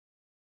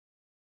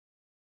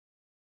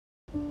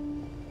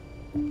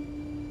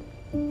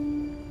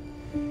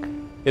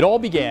It all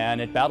began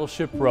at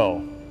Battleship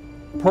Row,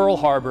 Pearl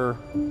Harbor,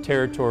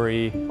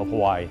 territory of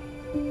Hawaii.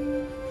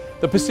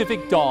 The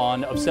Pacific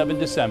dawn of 7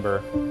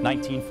 December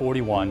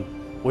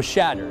 1941 was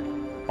shattered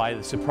by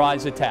the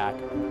surprise attack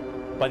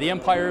by the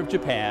Empire of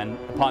Japan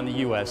upon the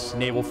U.S.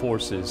 naval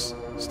forces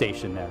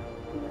stationed there.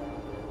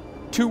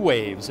 Two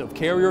waves of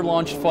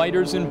carrier-launched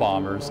fighters and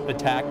bombers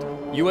attacked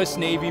U.S.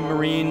 Navy,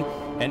 Marine,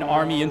 and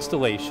Army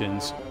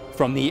installations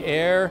from the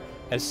air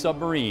as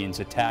submarines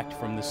attacked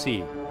from the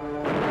sea.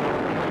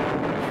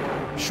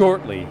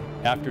 Shortly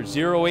after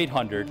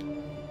 0800,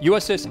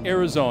 USS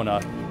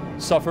Arizona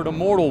suffered a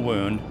mortal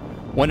wound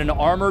when an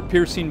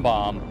armor-piercing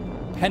bomb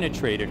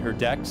penetrated her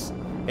decks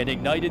and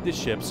ignited the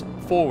ship's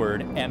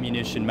forward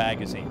ammunition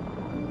magazine.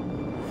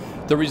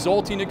 The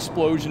resulting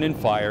explosion and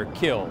fire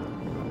killed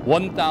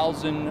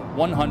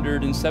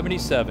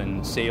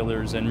 1,177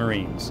 sailors and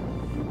Marines,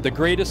 the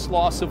greatest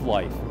loss of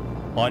life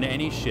on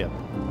any ship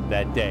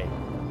that day.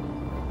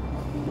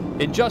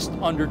 In just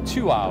under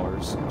 2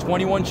 hours,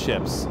 21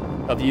 ships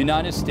of the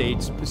United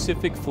States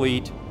Pacific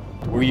Fleet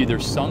were either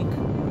sunk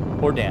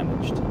or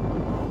damaged.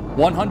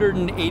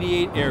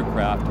 188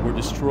 aircraft were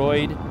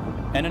destroyed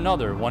and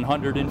another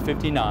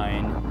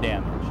 159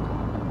 damaged.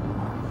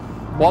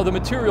 While the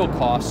material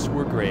costs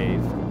were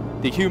grave,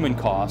 the human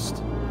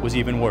cost was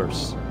even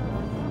worse.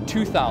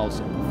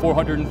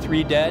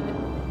 2,403 dead,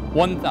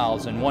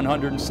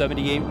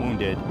 1,178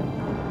 wounded,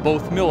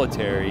 both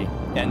military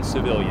and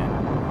civilian.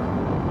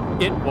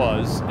 It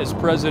was, as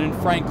President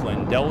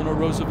Franklin Delano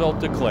Roosevelt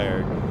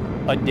declared,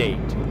 a date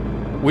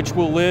which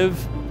will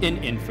live in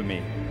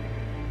infamy.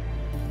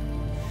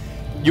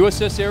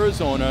 USS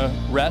Arizona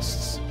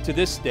rests to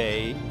this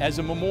day as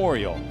a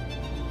memorial,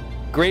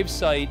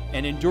 gravesite,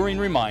 and enduring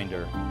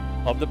reminder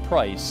of the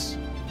price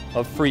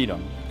of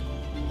freedom.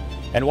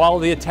 And while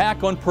the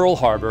attack on Pearl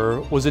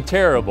Harbor was a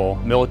terrible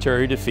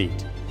military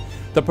defeat,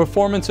 the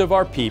performance of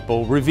our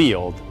people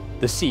revealed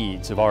the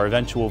seeds of our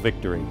eventual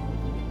victory.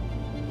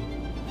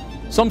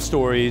 Some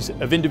stories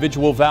of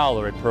individual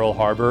valor at Pearl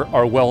Harbor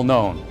are well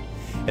known.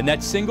 In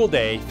that single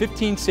day,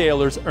 15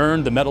 sailors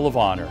earned the Medal of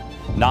Honor,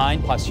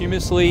 9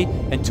 posthumously,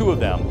 and 2 of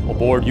them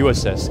aboard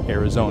USS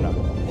Arizona.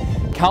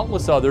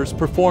 Countless others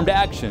performed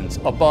actions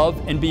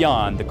above and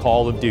beyond the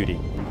call of duty.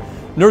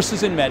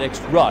 Nurses and medics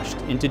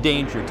rushed into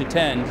danger to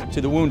tend to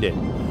the wounded.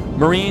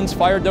 Marines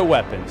fired their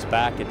weapons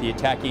back at the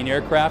attacking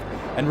aircraft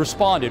and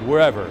responded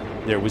wherever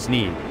there was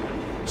need.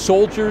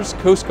 Soldiers,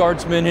 Coast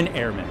Guardsmen, and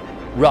airmen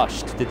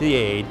rushed to the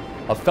aid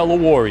of fellow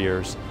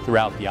warriors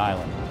throughout the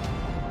island.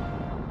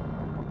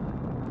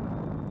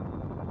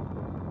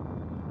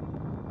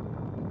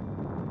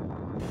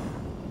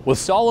 With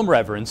solemn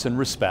reverence and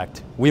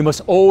respect, we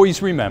must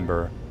always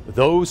remember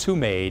those who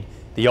made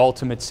the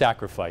ultimate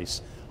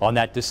sacrifice on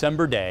that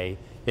December day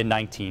in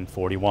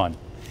 1941.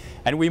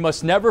 And we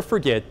must never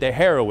forget the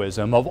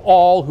heroism of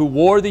all who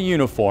wore the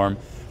uniform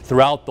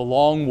throughout the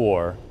long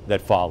war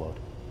that followed.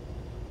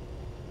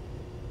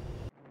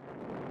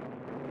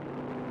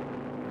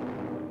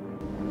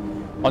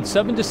 On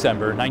 7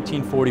 December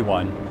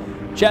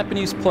 1941,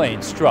 Japanese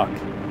planes struck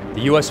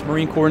the U.S.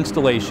 Marine Corps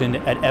installation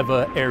at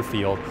Eva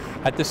Airfield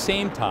at the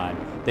same time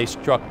they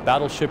struck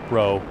Battleship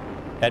Row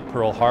at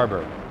Pearl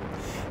Harbor.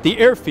 The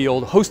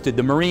airfield hosted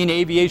the Marine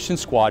aviation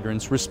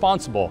squadrons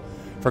responsible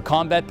for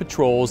combat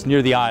patrols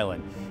near the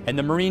island and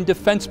the Marine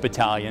Defense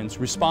Battalions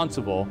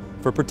responsible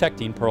for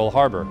protecting Pearl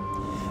Harbor.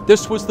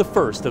 This was the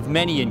first of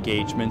many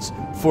engagements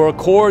for a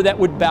corps that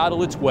would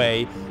battle its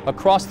way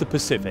across the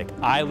Pacific,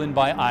 island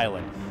by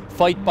island,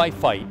 fight by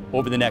fight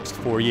over the next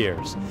 4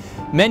 years.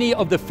 Many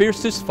of the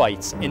fiercest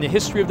fights in the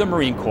history of the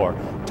Marine Corps,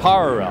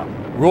 Tarawa,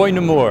 Roy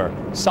Namur,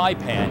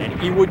 Saipan, and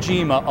Iwo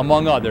Jima,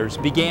 among others,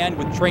 began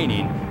with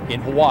training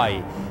in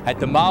Hawaii at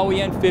the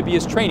Maui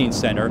Amphibious Training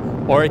Center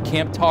or at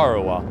Camp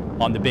Tarawa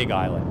on the Big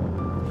Island.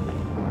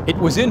 It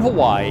was in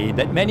Hawaii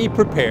that many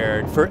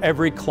prepared for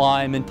every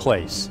climb and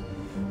place,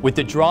 with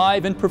the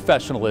drive and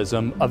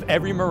professionalism of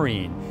every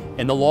Marine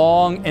in the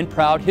long and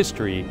proud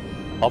history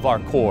of our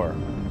Corps.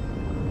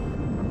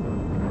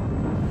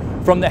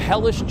 From the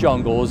hellish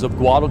jungles of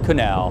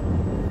Guadalcanal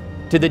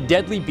to the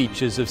deadly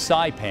beaches of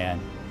Saipan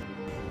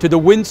to the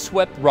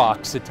windswept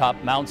rocks atop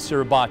Mount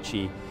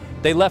Suribachi,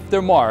 they left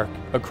their mark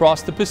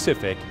across the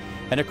Pacific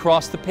and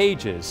across the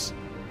pages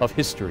of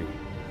history.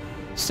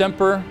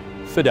 Semper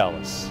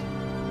Fidelis.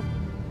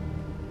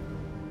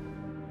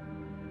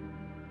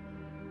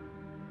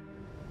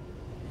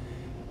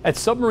 At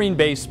submarine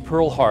base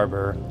Pearl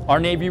Harbor, our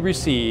Navy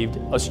received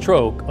a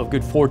stroke of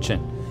good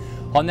fortune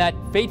on that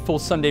fateful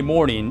Sunday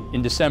morning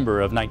in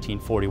December of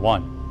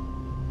 1941.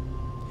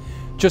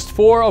 Just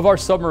 4 of our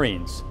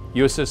submarines,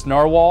 USS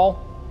Narwhal,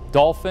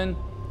 Dolphin,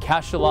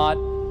 Cachalot,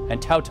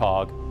 and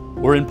Tautog,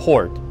 were in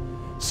port,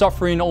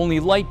 suffering only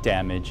light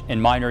damage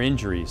and minor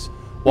injuries,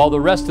 while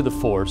the rest of the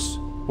force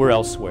were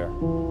elsewhere.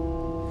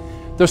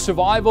 The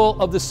survival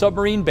of the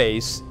submarine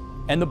base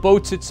and the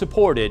boats it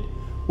supported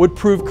would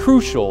prove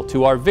crucial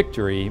to our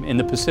victory in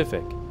the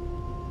Pacific.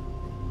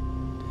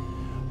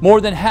 More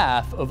than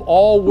half of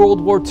all World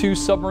War II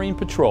submarine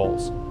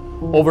patrols,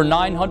 over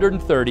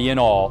 930 in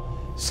all,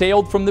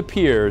 sailed from the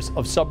piers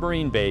of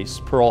submarine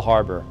base Pearl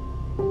Harbor.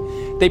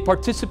 They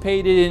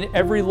participated in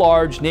every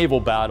large naval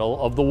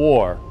battle of the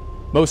war,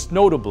 most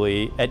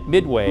notably at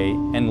Midway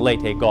and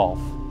Leyte Gulf.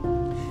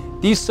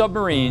 These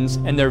submarines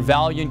and their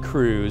valiant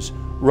crews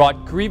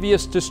wrought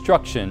grievous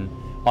destruction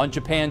on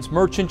Japan's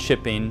merchant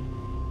shipping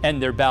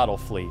and their battle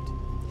fleet.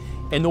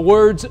 In the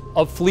words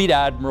of Fleet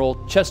Admiral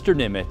Chester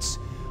Nimitz,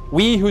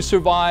 "We who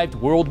survived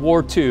World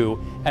War II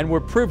and were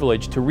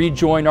privileged to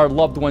rejoin our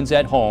loved ones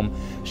at home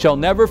shall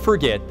never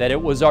forget that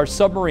it was our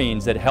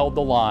submarines that held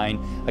the line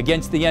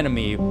against the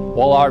enemy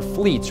while our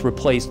fleets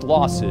replaced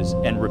losses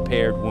and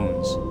repaired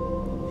wounds."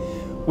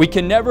 We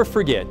can never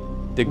forget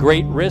the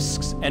great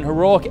risks and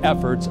heroic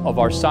efforts of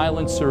our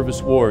silent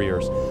service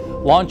warriors.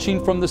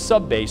 Launching from the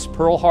subbase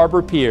Pearl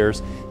Harbor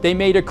piers, they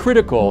made a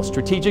critical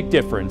strategic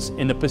difference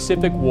in the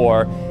Pacific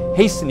War,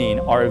 hastening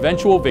our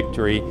eventual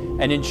victory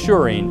and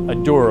ensuring a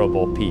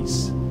durable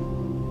peace.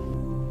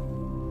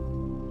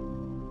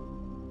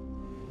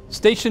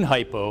 Station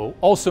Hypo,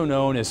 also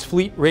known as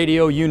Fleet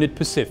Radio Unit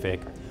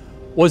Pacific,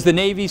 was the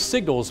Navy's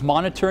signals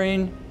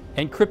monitoring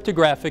and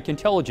cryptographic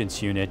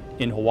intelligence unit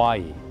in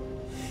Hawaii.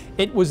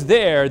 It was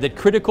there that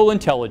critical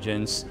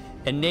intelligence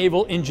and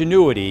naval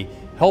ingenuity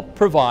helped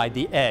provide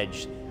the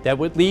edge that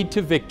would lead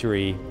to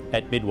victory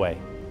at Midway.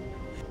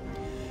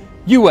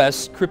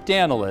 U.S.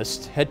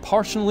 cryptanalysts had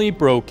partially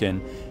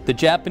broken the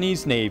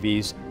Japanese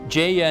Navy's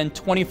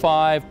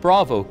JN-25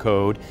 Bravo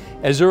code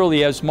as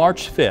early as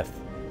March 5th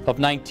of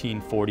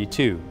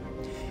 1942.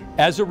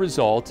 As a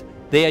result,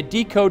 they had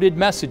decoded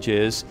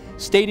messages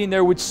stating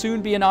there would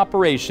soon be an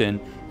operation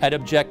at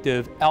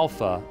Objective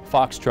Alpha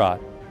Foxtrot.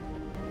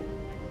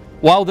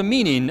 While the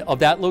meaning of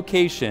that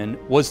location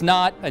was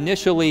not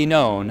initially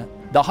known,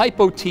 the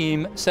Hypo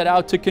team set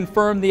out to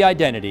confirm the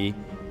identity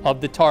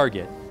of the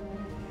target.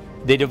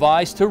 They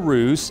devised a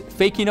ruse,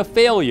 faking a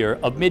failure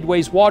of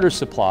Midway's water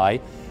supply,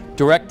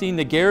 directing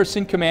the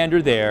garrison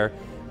commander there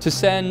to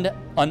send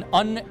an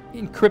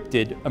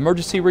unencrypted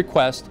emergency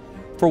request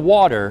for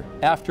water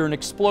after an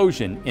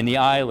explosion in the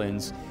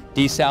island's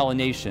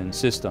desalination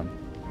system.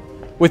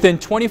 Within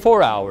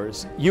 24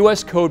 hours,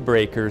 U.S.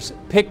 codebreakers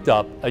picked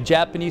up a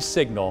Japanese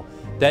signal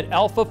that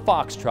Alpha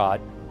Foxtrot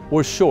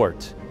was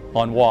short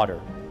on water.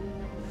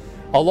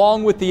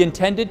 Along with the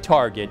intended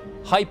target,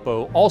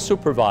 Hypo also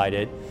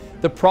provided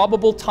the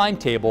probable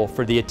timetable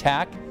for the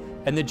attack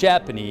and the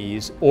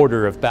Japanese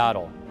order of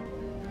battle.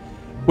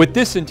 With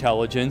this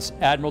intelligence,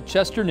 Admiral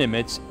Chester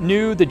Nimitz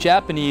knew the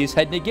Japanese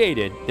had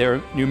negated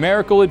their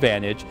numerical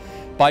advantage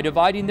by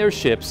dividing their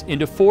ships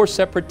into 4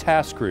 separate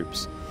task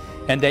groups,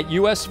 and that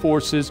U.S.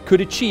 forces could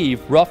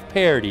achieve rough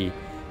parity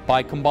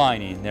by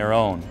combining their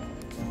own.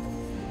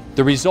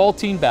 The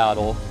resulting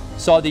battle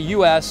saw the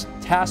U.S.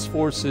 Task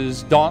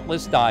Force's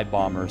Dauntless dive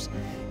bombers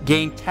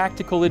gain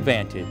tactical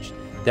advantage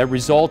that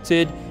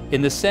resulted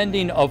in the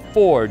sending of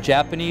 4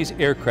 Japanese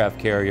aircraft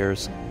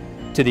carriers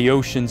to the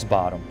ocean's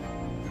bottom.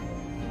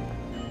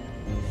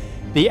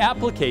 The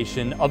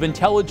application of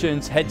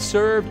intelligence had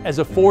served as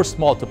a force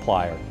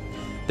multiplier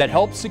that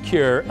helped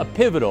secure a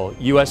pivotal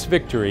U.S.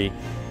 victory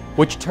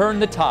which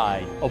turned the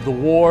tide of the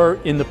war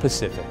in the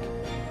Pacific.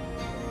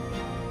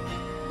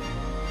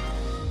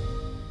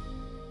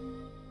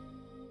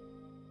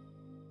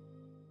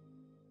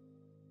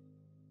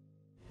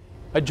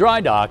 A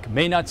dry dock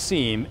may not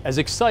seem as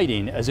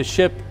exciting as a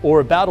ship or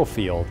a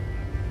battlefield,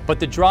 but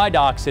the dry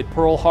docks at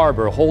Pearl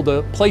Harbor hold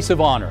a place of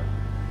honor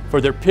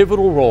for their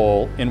pivotal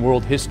role in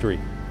world history.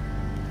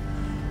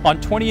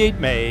 On 28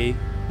 May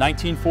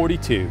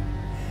 1942,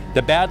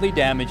 the badly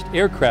damaged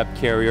aircraft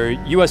carrier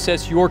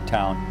USS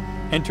Yorktown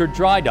entered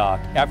dry dock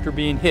after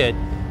being hit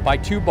by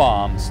 2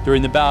 bombs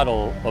during the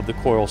Battle of the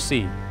Coral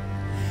Sea.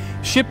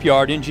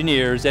 Shipyard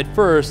engineers at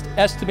first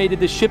estimated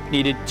the ship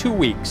needed 2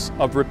 weeks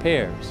of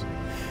repairs.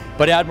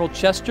 But Admiral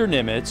Chester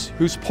Nimitz,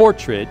 whose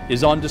portrait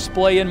is on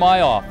display in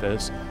my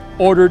office,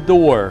 ordered the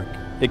work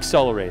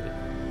accelerated.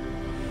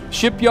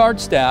 Shipyard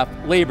staff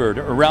labored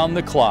around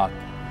the clock,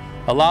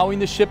 allowing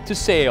the ship to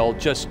sail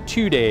just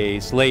 2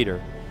 days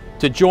later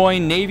to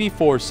join Navy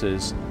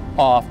forces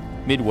off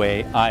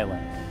Midway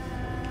Island.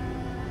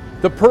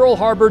 The Pearl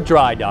Harbor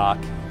dry dock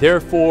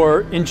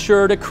therefore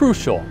ensured a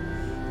crucial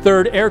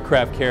 3rd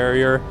aircraft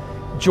carrier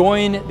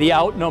join the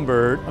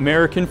outnumbered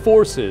American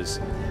forces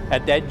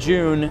at that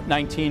June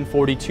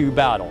 1942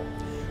 battle,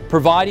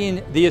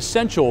 providing the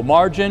essential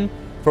margin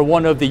for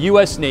one of the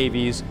U.S.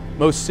 Navy's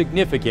most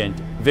significant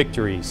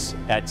victories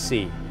at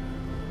sea.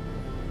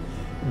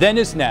 Then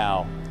as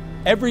now,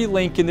 every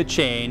link in the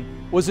chain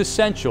was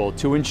essential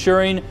to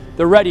ensuring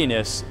the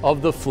readiness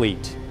of the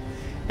fleet,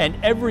 and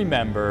every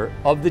member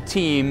of the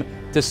team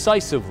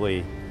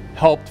decisively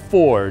helped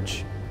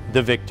forge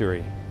the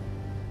victory.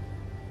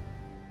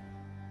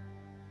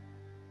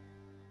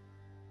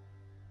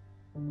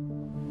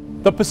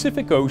 The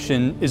Pacific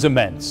Ocean is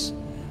immense,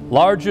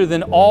 larger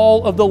than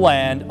all of the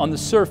land on the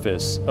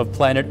surface of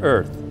planet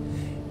Earth,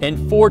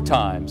 and 4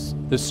 times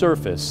the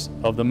surface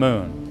of the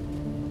Moon.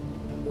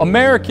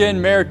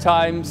 American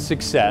maritime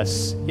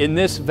success in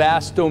this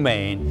vast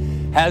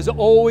domain has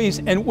always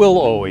and will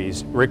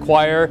always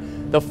require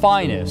the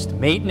finest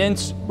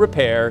maintenance,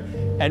 repair,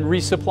 and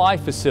resupply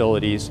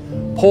facilities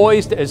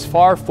poised as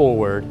far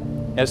forward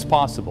as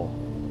possible.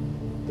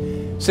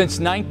 Since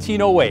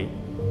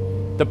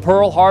 1908, the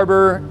Pearl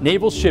Harbor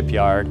Naval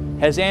Shipyard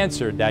has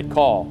answered that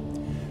call,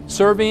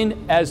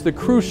 serving as the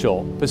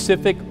crucial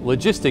Pacific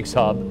logistics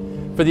hub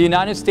for the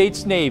United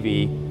States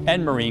Navy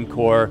and Marine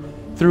Corps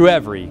through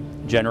every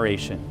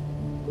generation.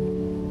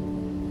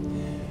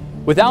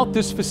 Without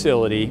this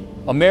facility,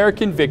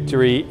 American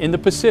victory in the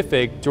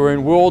Pacific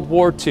during World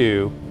War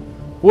II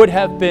would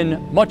have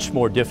been much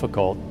more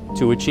difficult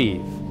to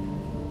achieve.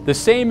 The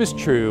same is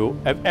true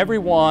of every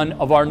one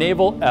of our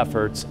naval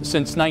efforts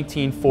since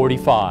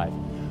 1945.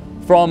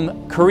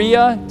 From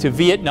Korea to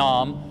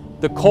Vietnam,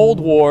 the Cold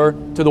War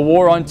to the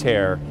War on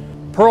Terror,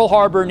 Pearl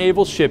Harbor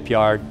Naval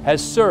Shipyard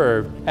has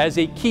served as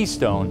a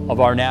keystone of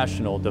our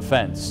national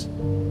defense.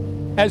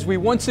 As we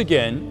once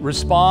again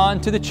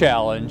respond to the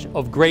challenge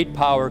of great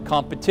power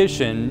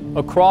competition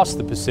across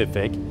the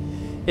Pacific,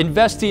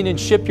 investing in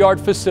shipyard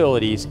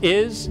facilities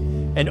is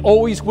and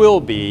always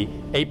will be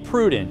a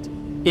prudent,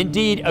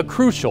 indeed a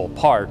crucial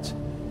part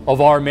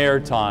of our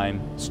maritime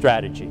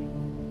strategy.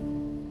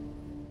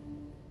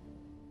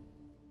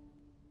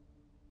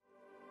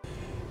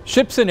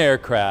 Ships and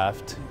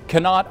aircraft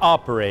cannot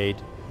operate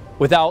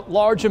without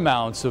large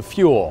amounts of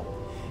fuel,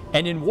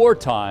 and in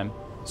wartime,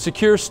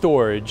 secure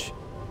storage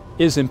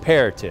is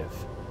imperative.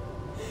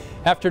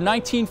 After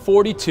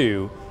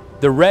 1942,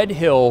 the Red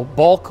Hill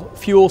Bulk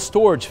Fuel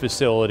Storage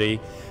Facility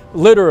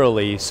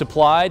literally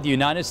supplied the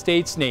United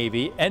States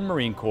Navy and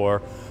Marine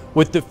Corps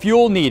with the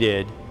fuel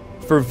needed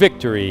for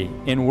victory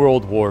in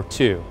World War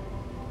II.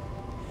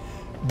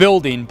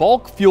 Building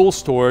bulk fuel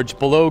storage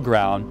below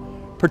ground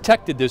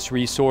protected this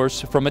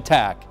resource from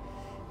attack,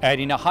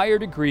 adding a higher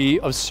degree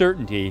of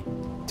certainty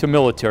to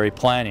military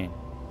planning.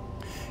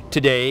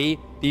 Today,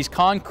 these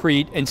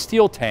concrete and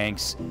steel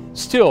tanks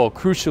still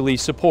crucially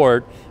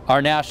support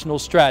our national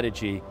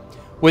strategy,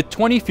 with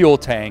 20 fuel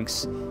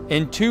tanks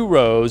in 2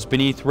 rows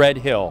beneath Red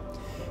Hill,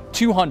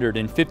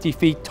 250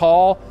 feet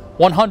tall,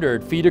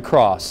 100 feet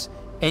across,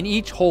 and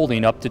each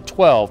holding up to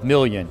 12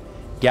 million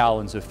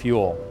gallons of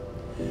fuel.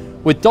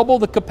 With double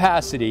the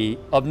capacity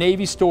of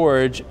Navy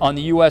storage on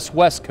the U.S.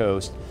 West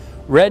Coast,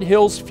 Red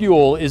Hill's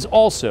fuel is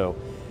also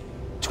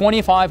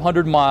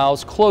 2,500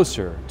 miles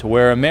closer to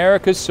where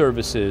America's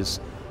services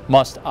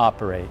must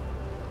operate.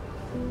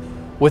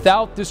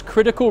 Without this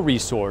critical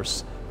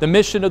resource, the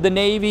mission of the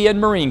Navy and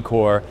Marine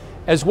Corps,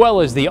 as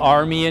well as the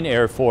Army and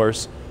Air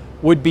Force,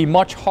 would be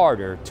much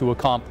harder to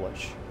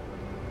accomplish.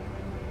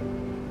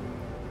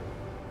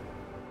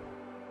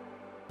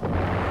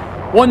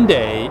 One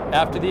day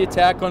after the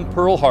attack on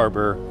Pearl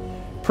Harbor,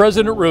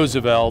 President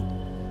Roosevelt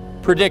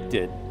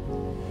predicted,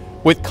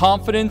 with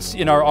confidence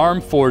in our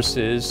armed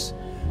forces,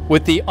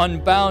 with the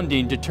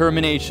unbounding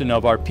determination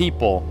of our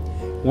people,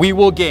 we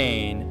will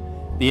gain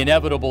the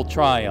inevitable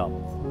triumph.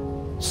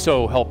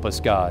 So help us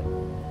God.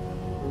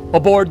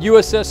 Aboard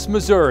USS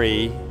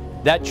Missouri,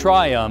 that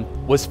triumph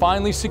was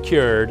finally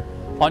secured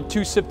on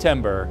 2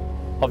 September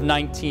of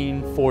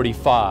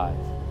 1945.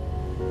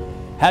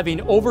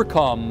 Having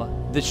overcome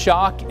the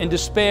shock and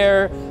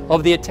despair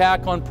of the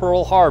attack on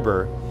Pearl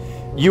Harbor,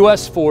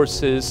 U.S.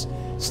 forces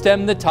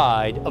stemmed the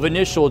tide of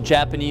initial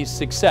Japanese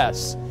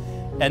success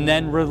and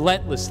then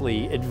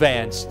relentlessly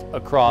advanced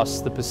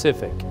across the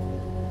Pacific.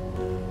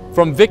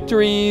 From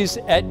victories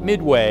at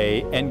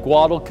Midway and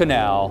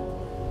Guadalcanal,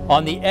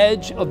 on the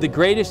edge of the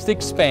greatest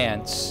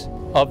expanse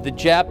of the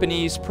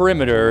Japanese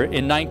perimeter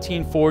in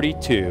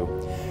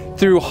 1942,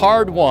 through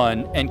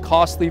hard-won and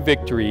costly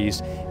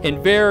victories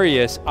in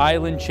various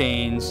island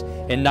chains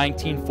in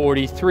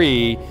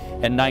 1943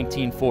 and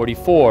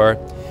 1944,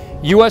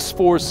 U.S.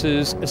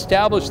 forces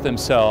established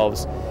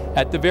themselves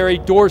at the very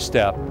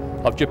doorstep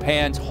of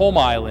Japan's home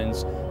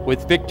islands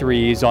with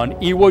victories on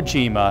Iwo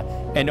Jima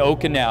and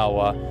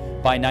Okinawa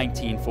by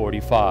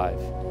 1945.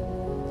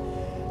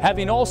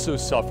 Having also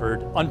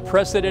suffered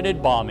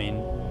unprecedented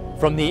bombing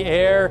from the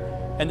air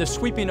and the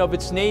sweeping of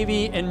its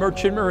Navy and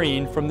Merchant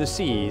Marine from the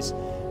seas,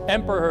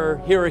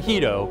 Emperor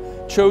Hirohito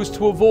chose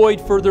to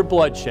avoid further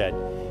bloodshed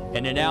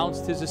and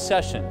announced his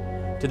accession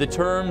to the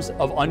terms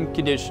of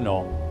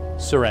unconditional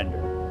surrender.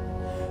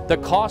 The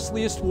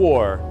costliest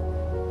war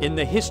in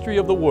the history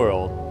of the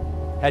world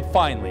had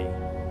finally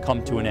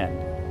come to an end.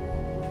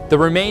 The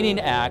remaining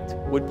act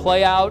would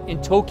play out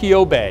in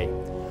Tokyo Bay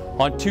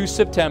on 2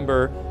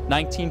 September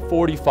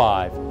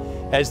 1945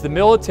 as the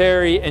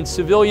military and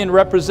civilian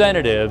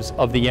representatives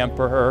of the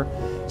Emperor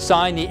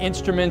signed the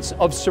instruments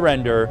of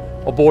surrender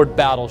aboard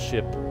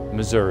battleship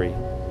Missouri.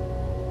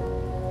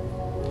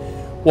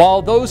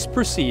 While those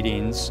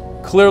proceedings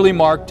clearly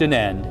marked an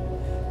end,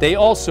 they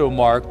also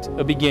marked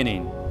a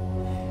beginning.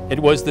 It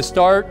was the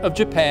start of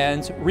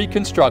Japan's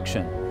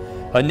reconstruction,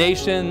 a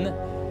nation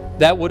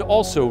that would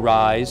also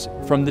rise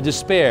from the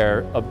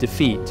despair of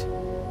defeat.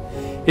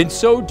 In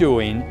so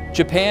doing,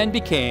 Japan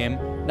became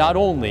not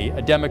only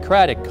a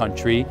democratic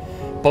country,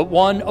 but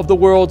one of the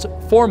world's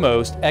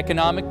foremost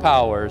economic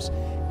powers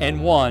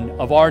and one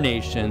of our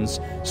nation's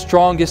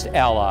strongest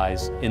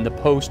allies in the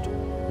post-war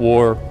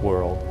post-war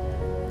world.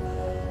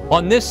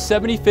 On this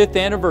 75th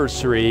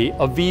anniversary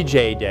of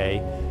VJ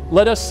Day,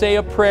 let us say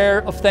a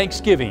prayer of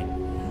thanksgiving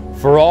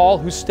for all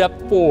who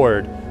stepped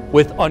forward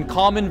with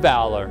uncommon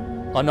valor,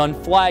 an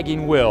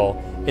unflagging will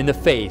in the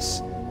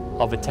face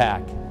of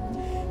attack.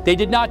 They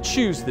did not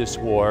choose this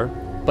war,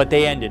 but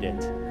they ended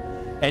it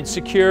and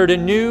secured a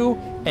new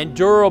and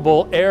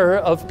durable era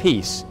of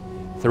peace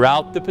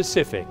throughout the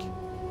Pacific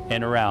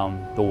and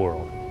around the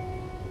world.